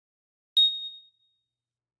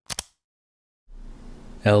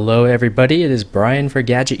Hello everybody, it is Brian for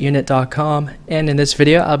GadgetUnit.com, and in this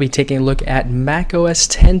video I'll be taking a look at macOS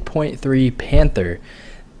 10.3 Panther.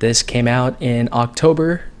 This came out in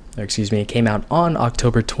it came out on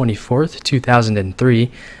October 24th,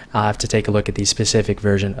 2003. I'll have to take a look at the specific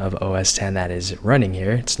version of OS 10 that is running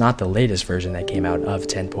here. It's not the latest version that came out of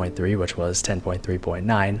 10.3, which was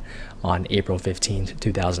 10.3.9 on April 15th,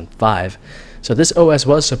 2005. So this OS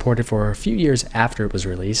was supported for a few years after it was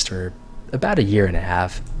released, or about a year and a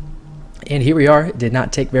half. And here we are. It did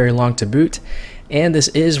not take very long to boot, and this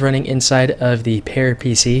is running inside of the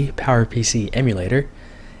PowerPC emulator.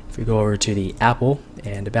 If we go over to the Apple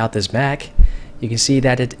and about this Mac, you can see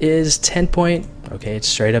that it is it's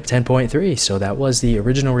straight up 10.3. So that was the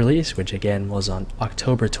original release, which again was on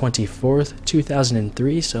October 24th,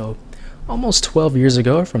 2003. So almost 12 years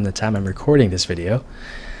ago from the time I'm recording this video.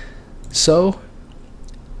 So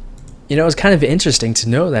it's kind of interesting to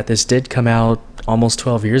know that this did come out almost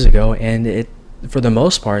 12 years ago, and for the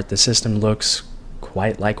most part, the system looks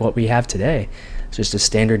quite like what we have today. It's just a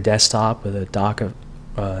standard desktop with a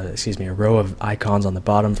a row of icons on the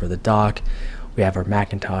bottom for the dock. We have our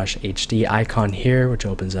Macintosh HD icon here, which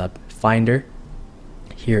opens up Finder.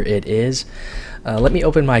 Here it is. Let me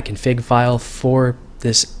open my config file for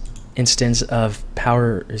this instance of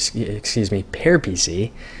PowerPC.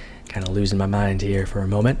 Kind of losing my mind here for a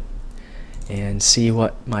moment, and see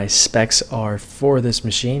what my specs are for this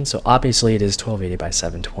machine. So obviously it is 1280 by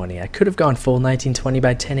 720. I could have gone full 1920 by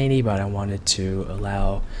 1080, but I wanted to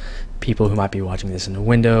allow people who might be watching this in a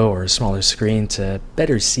window or a smaller screen to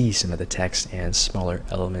better see some of the text and smaller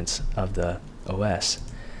elements of the OS.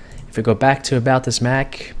 If we go back to about this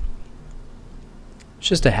Mac, it's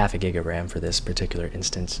just a half a gig of RAM for this particular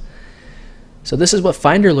instance. So this is what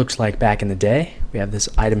Finder looks like back in the day. We have this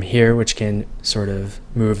item here which can sort of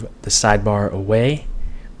move the sidebar away.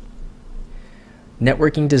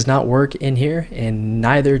 Networking does not work in here, and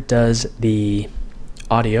neither does the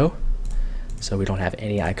audio. So we don't have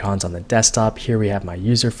any icons on the desktop. Here we have my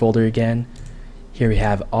user folder again. Here we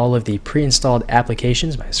have all of the pre-installed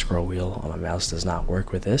applications. My scroll wheel on my mouse does not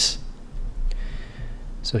work with this.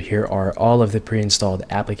 So here are all of the pre-installed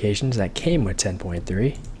applications that came with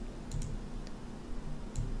 10.3.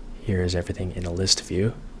 Here is everything in a list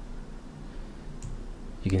view.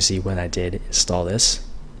 You can see when I did install this.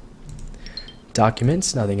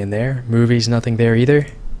 Documents, nothing in there. Movies, nothing there either.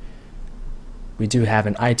 We do have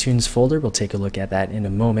an iTunes folder. We'll take a look at that in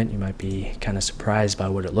a moment. You might be kind of surprised by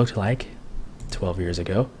what it looked like 12 years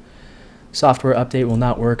ago. Software update will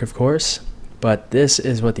not work, of course, but this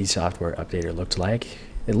is what the software updater looked like.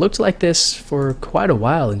 It looked like this for quite a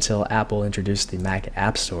while until Apple introduced the Mac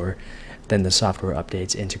App Store. Then the software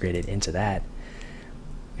updates integrated into that.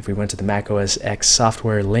 If we went to the Mac OS X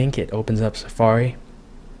software link, it opens up Safari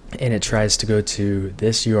and it tries to go to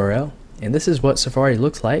this URL, and this is what Safari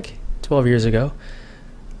looked like 12 years ago.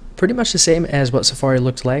 Pretty much the same as what Safari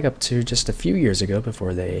looked like up to just a few years ago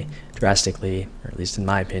before they drastically, or at least in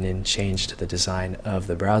my opinion, changed the design of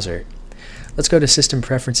the browser. Let's go to System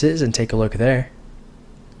Preferences and take a look there.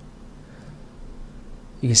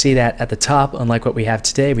 You can see that at the top, unlike what we have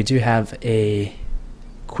today, we do have a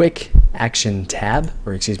quick action tab,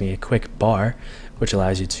 or a quick bar, which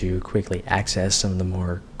allows you to quickly access some of the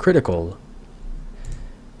more critical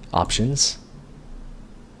options.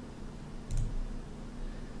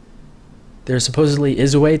 There supposedly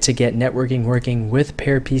is a way to get networking working with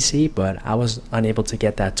PowerPC, but I was unable to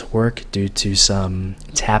get that to work due to some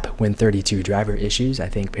TAP Win32 driver issues. I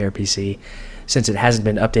think PowerPC, since it hasn't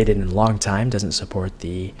been updated in a long time, doesn't support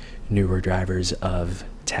the newer drivers of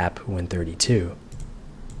TAP Win32.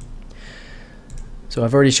 So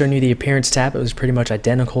I've already shown you the appearance tab. It was pretty much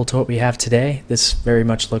identical to what we have today. This very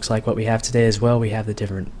much looks like what we have today as well. We have the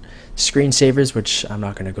different screensavers, which I'm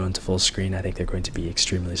not going to go into full screen. I think they're going to be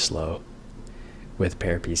extremely slow with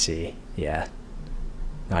PowerPC. Yeah,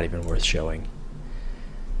 not even worth showing.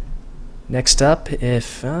 Next up,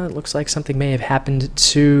 it looks like something may have happened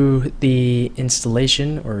to the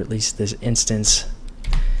installation, or at least this instance.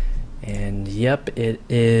 And yep, it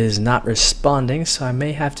is not responding, so I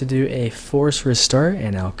may have to do a force restart,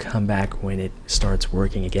 and I'll come back when it starts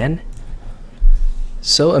working again.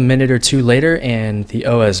 So a minute or two later, and the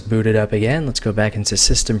OS booted up again. Let's go back into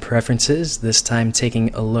System Preferences, this time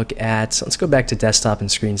taking a look at, let's go back to Desktop and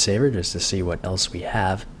Screensaver just to see what else we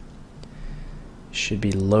have. Should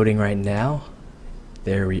be loading right now.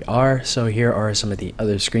 There we are. So here are some of the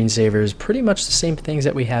other screensavers, pretty much the same things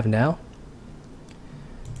that we have now.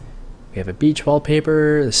 We have a beach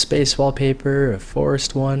wallpaper, a space wallpaper, a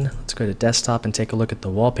forest one. Let's go to Desktop and take a look at the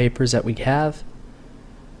wallpapers that we have.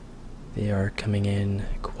 They are coming in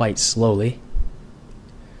quite slowly.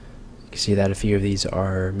 You can see that a few of these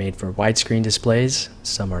are made for widescreen displays,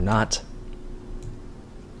 some are not.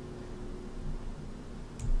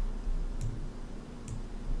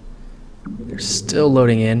 They're still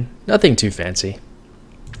loading in, nothing too fancy.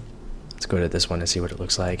 Let's go to this one to see what it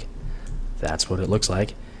looks like. That's what it looks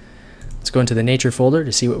like. Let's go into the nature folder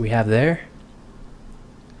to see what we have there.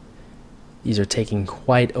 These are taking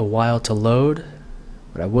quite a while to load,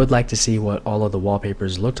 but I would like to see what all of the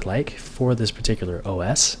wallpapers looked like for this particular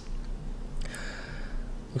OS.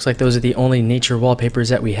 Looks like those are the only nature wallpapers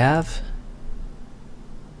that we have.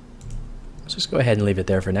 Let's just go ahead and leave it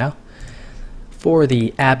there for now. For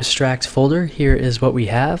the abstract folder, here is what we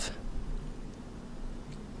have.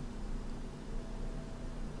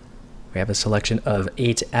 We have a selection of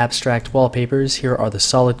 8 abstract wallpapers. Here are the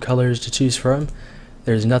solid colors to choose from.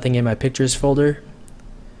 There's nothing in my pictures folder.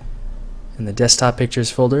 In the desktop pictures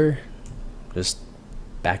folder, just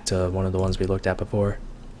back to one of the ones we looked at before.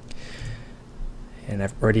 And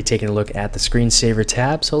I've already taken a look at the screensaver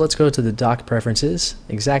tab, so let's go to the dock preferences.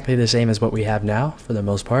 Exactly the same as what we have now for the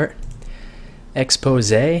most part.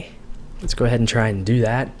 Expose, let's go ahead and try and do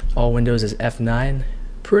that. All windows is F9,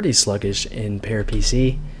 pretty sluggish in Pair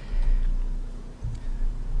PC.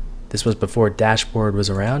 This was before dashboard was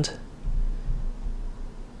around.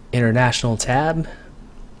 International tab.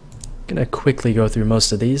 Gonna quickly go through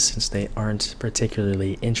most of these since they aren't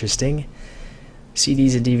particularly interesting.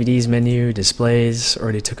 CDs and DVDs menu, displays,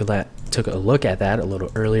 already took a look at that a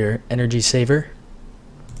little earlier. Energy saver.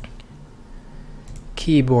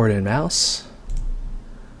 Keyboard and mouse.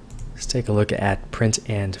 Let's take a look at print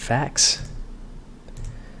and fax.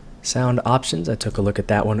 Sound options, I took a look at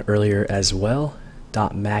that one earlier as well.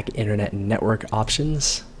 .Mac Internet Network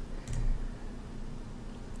options.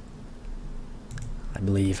 I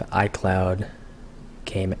believe iCloud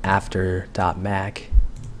came after .Mac.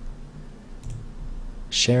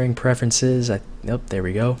 Sharing preferences, nope, there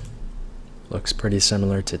we go. Looks pretty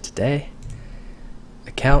similar to today.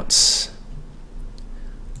 Accounts.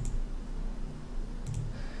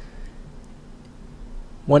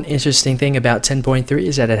 One interesting thing about 10.3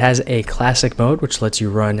 is that it has a classic mode which lets you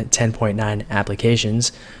run 10.9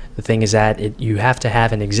 applications. The thing is that you have to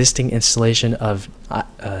have an existing installation of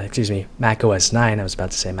Mac OS 9. I was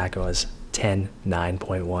about to say Mac OS 10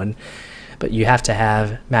 9.1, but you have to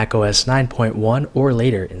have Mac OS 9.1 or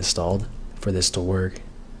later installed for this to work.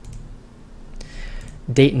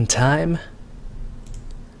 Date and time.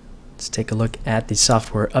 Let's take a look at the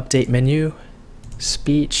software update menu,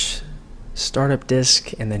 speech, startup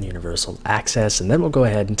disk, and then universal access, and then we'll go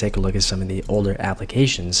ahead and take a look at some of the older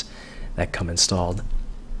applications that come installed.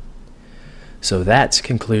 So that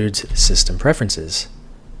concludes system preferences.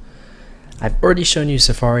 I've already shown you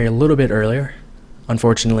Safari a little bit earlier.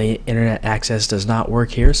 Unfortunately, internet access does not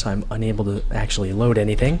work here, so I'm unable to actually load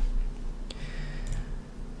anything.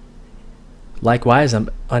 Likewise, I'm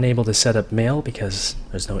unable to set up mail because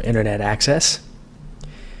there's no internet access.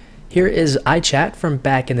 Here is iChat from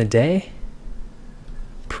back in the day.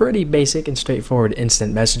 Pretty basic and straightforward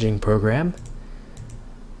instant messaging program.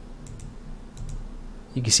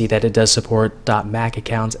 You can see that it does support .Mac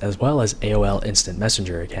accounts as well as AOL Instant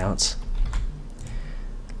Messenger accounts.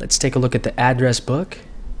 Let's take a look at the address book.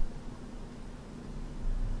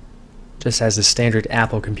 Just has the standard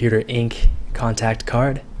Apple Computer Inc. contact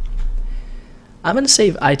card. I'm going to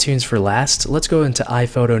save iTunes for last. Let's go into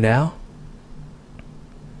iPhoto now.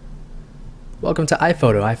 Welcome to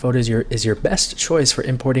iPhoto. iPhoto is your best choice for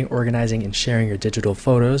importing, organizing, and sharing your digital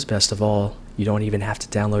photos. Best of all, you don't even have to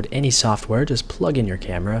download any software. Just plug in your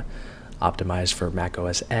camera. Optimized for Mac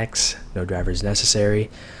OS X. No drivers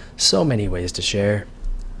necessary. So many ways to share.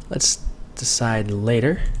 Let's decide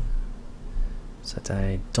later, so that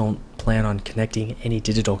I don't plan on connecting any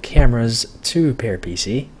digital cameras to Pair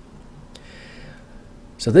PC.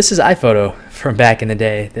 So this is iPhoto from back in the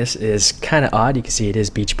day. This is kind of odd. You can see it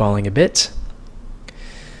is beach balling a bit.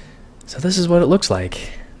 So this is what it looks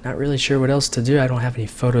like. Not really sure what else to do. I don't have any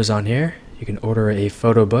photos on here. You can order a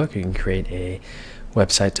photo book. You can create a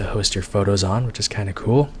website to host your photos on, which is kind of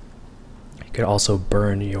cool. You could also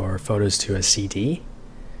burn your photos to a CD.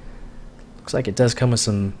 Looks like it does come with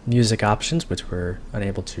some music options, which we're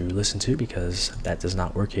unable to listen to because that does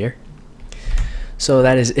not work here. So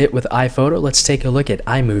that is it with iPhoto. Let's take a look at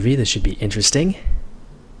iMovie. This should be interesting.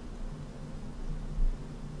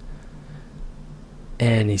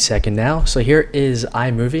 Any second now. So here is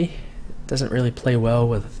iMovie. It doesn't really play well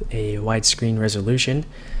with a widescreen resolution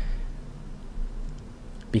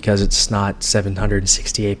because it's not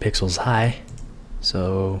 768 pixels high.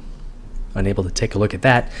 So unable to take a look at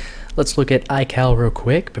that. Let's look at iCal real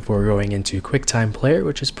quick before going into QuickTime Player,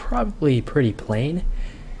 which is probably pretty plain.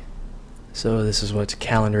 So this is what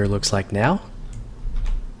calendar looks like now.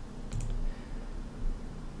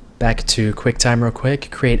 Back to QuickTime real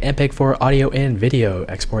quick. Create MPEG 4 audio and video.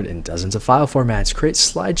 Export in dozens of file formats. Create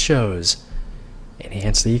slideshows.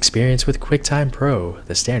 Enhance the experience with QuickTime Pro,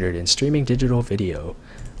 the standard in streaming digital video.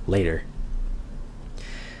 Later.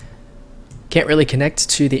 Can't really connect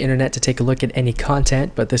to the internet to take a look at any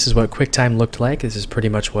content, but this is what QuickTime looked like. This is pretty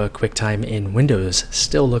much what QuickTime in Windows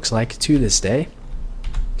still looks like to this day.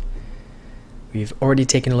 We've already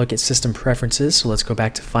taken a look at system preferences, so let's go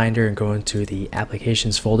back to Finder and go into the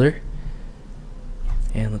applications folder.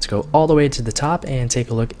 And let's go all the way to the top and take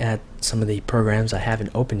a look at some of the programs I haven't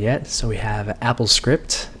opened yet. So we have Apple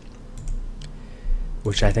Script,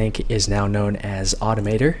 which I think is now known as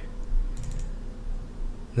Automator.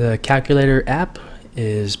 The calculator app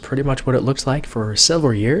is pretty much what it looks like for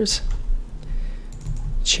several years.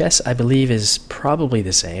 Chess, I believe, is probably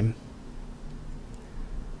the same.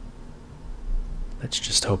 Let's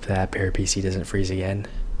just hope that PowerPC doesn't freeze again.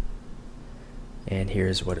 And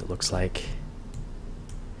here's what it looks like.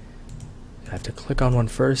 I have to click on one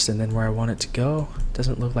first, and then where I want it to go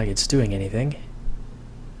doesn't look like it's doing anything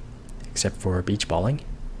except for beach balling.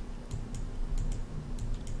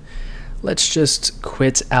 Let's just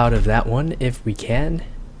quit out of that one if we can.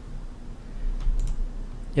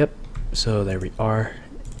 Yep, so there we are.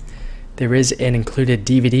 There is an included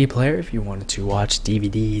DVD player if you wanted to watch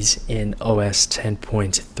DVDs in OS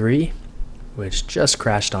 10.3, which just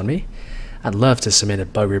crashed on me. I'd love to submit a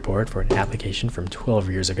bug report for an application from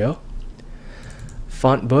 12 years ago.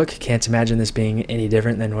 Font book, can't imagine this being any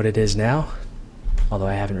different than what it is now, although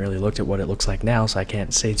I haven't really looked at what it looks like now, so I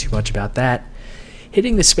can't say too much about that.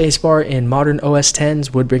 Hitting the spacebar in modern OS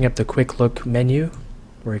 10s would bring up the quick look menu,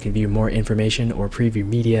 where you can view more information or preview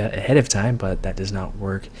media ahead of time, but that does not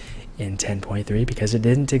work in 10.3 because it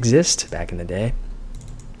didn't exist back in the day.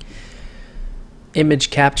 Image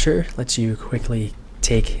capture lets you quickly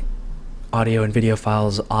take audio and video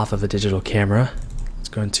files off of a digital camera. Let's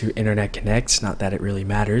go into Internet Connect, not that it really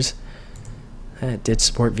matters. It did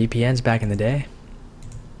support VPNs back in the day.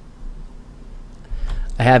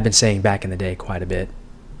 I have been saying back in the day quite a bit.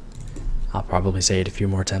 I'll probably say it a few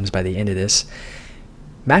more times by the end of this.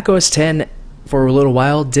 Mac OS 10 for a little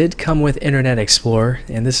while did come with Internet Explorer,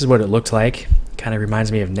 and this is what it looked like. Kind of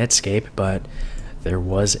reminds me of Netscape, but there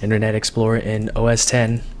was Internet Explorer in OS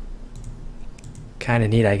 10. Kind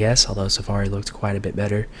of neat, I guess, although Safari looked quite a bit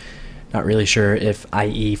better. Not really sure if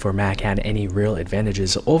IE for Mac had any real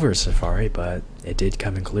advantages over Safari, but it did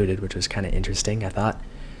come included, which was kind of interesting, I thought.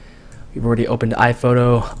 We've already opened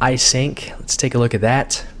iPhoto iSync. Let's take a look at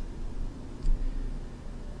that.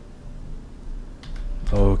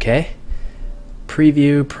 Okay.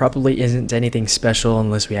 Preview probably isn't anything special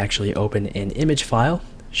unless we actually open an image file.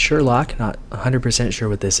 Sherlock, not 100% sure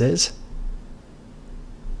what this is.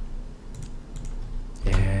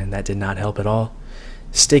 And that did not help at all.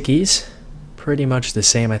 Stickies, pretty much the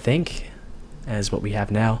same I think as what we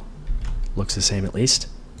have now. Looks the same at least.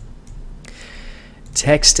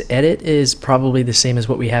 Text edit is probably the same as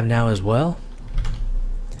what we have now as well.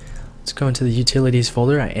 Let's go into the utilities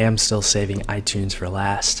folder. I am still saving iTunes for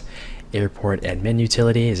last. Airport admin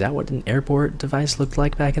utility, is that what an airport device looked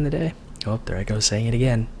like back in the day? Oh, there I go saying it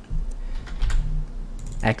again.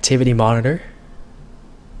 Activity monitor.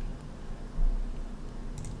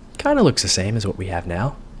 Kind of looks the same as what we have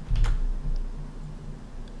now.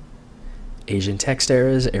 Asian text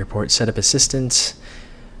errors, airport setup assistance,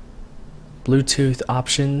 Bluetooth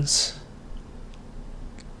options.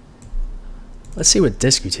 Let's see what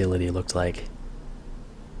disk utility looked like.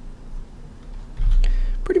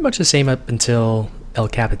 Pretty much the same up until El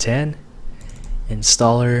Capitan.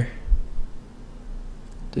 Installer.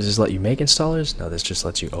 Does this let you make installers? No, this just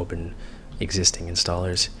lets you open existing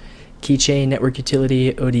installers. Keychain, network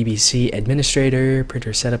utility, ODBC administrator,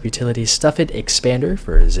 printer setup utility, Stuffit expander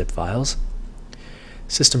for zip files,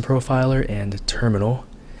 system profiler, and terminal.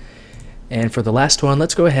 And for the last one,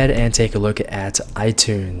 let's go ahead and take a look at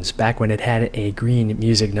iTunes. Back when it had a green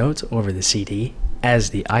music note over the CD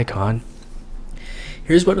as the icon.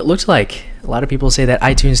 Here's what it looks like. A lot of people say that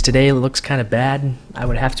iTunes today looks kind of bad. I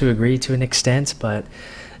would have to agree to an extent, but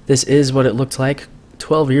this is what it looked like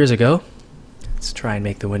 12 years ago. Let's try and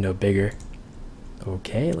make the window bigger.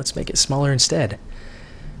 Okay, let's make it smaller instead.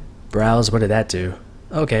 Browse, what did that do?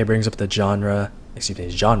 Okay, brings up the genre,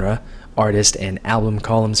 artist, and album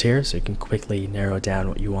columns here, so you can quickly narrow down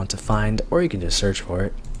what you want to find, or you can just search for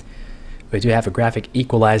it. We do have a graphic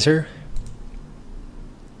equalizer.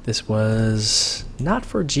 This was not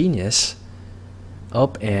for Genius.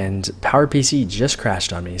 Oh, and PowerPC just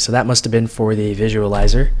crashed on me, so that must have been for the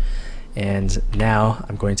visualizer. And now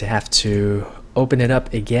I'm going to have to open it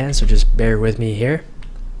up again, so just bear with me here.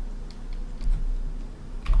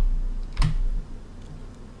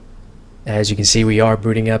 As you can see, we are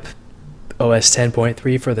booting up OS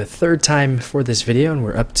 10.3 for the third time for this video, and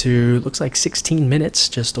we're up to, looks like 16 minutes,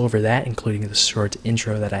 just over that, including the short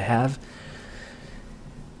intro that I have.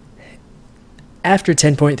 After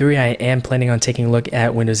 10.3, I am planning on taking a look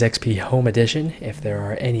at Windows XP Home Edition. If there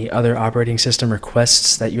are any other operating system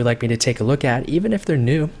requests that you'd like me to take a look at, even if they're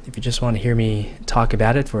new, if you just want to hear me talk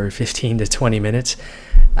about it for 15 to 20 minutes,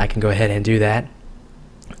 I can go ahead and do that.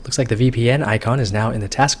 Looks like the VPN icon is now in the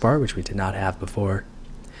taskbar, which we did not have before.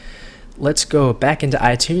 Let's go back into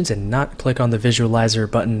iTunes and not click on the visualizer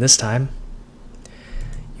button this time.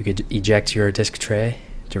 You could eject your disk tray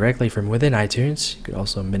directly from within iTunes. You could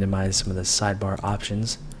also minimize some of the sidebar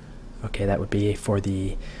options. Okay, that would be for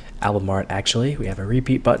the album art actually. We have a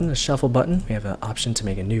repeat button, a shuffle button. We have an option to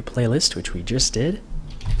make a new playlist, which we just did.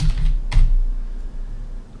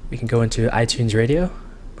 We can go into iTunes Radio,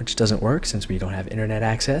 which doesn't work since we don't have internet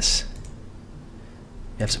access.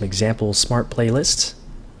 We have some example smart playlists.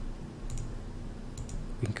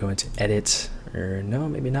 We can go into edit, or no,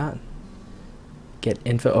 maybe not. Get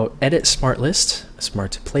info, oh, edit smart list,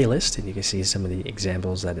 smart playlist, and you can see some of the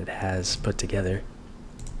examples that it has put together.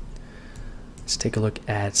 Let's take a look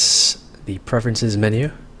at the preferences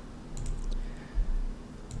menu.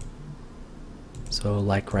 So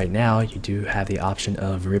like right now, you do have the option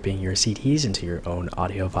of ripping your CDs into your own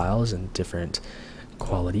audio files in different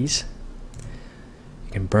qualities.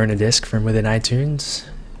 You can burn a disk from within iTunes,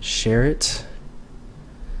 share it,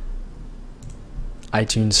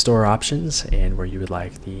 iTunes store options, and where you would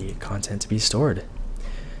like the content to be stored.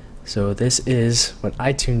 So this is what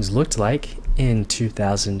iTunes looked like in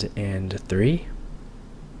 2003.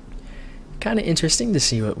 Kind of interesting to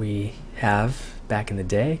see what we have back in the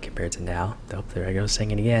day compared to now. Oh, there I go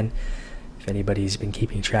singing again. If anybody's been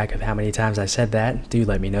keeping track of how many times I said that, do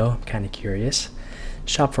let me know. I'm kind of curious.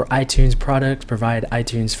 Shop for iTunes products, provide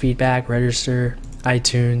iTunes feedback, register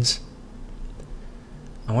iTunes.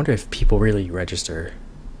 I wonder if people really register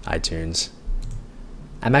iTunes.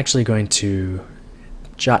 I'm actually going to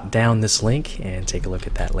jot down this link and take a look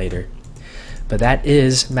at that later. But that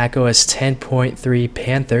is macOS 10.3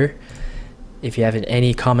 Panther. If you have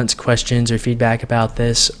any comments, questions, or feedback about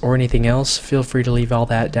this or anything else, feel free to leave all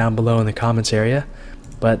that down below in the comments area.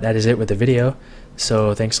 But that is it with the video.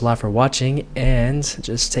 So thanks a lot for watching, and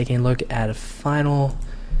just taking a look at a final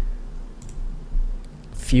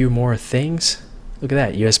few more things. Look at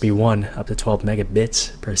that, USB 1 up to 12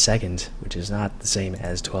 megabits per second, which is not the same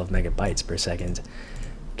as 12 megabytes per second.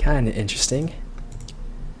 Kind of interesting.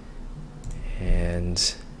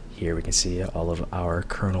 And here we can see all of our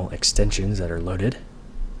kernel extensions that are loaded,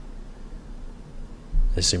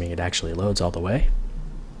 assuming it actually loads all the way.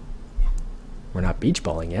 We're not beach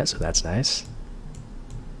balling yet, so that's nice.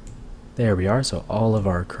 There we are, so all of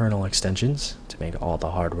our kernel extensions to make all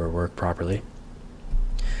the hardware work properly.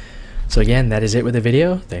 So again, that is it with the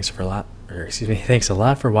video. Thanks a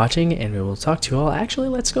lot for watching, and we will talk to you all. Actually,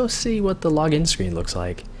 let's go see what the login screen looks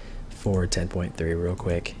like for 10.3 real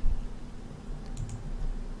quick.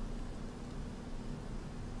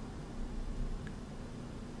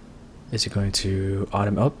 Is it going to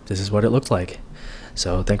automate? Oh, this is what it looked like.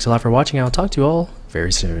 So thanks a lot for watching. I'll talk to you all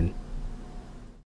very soon.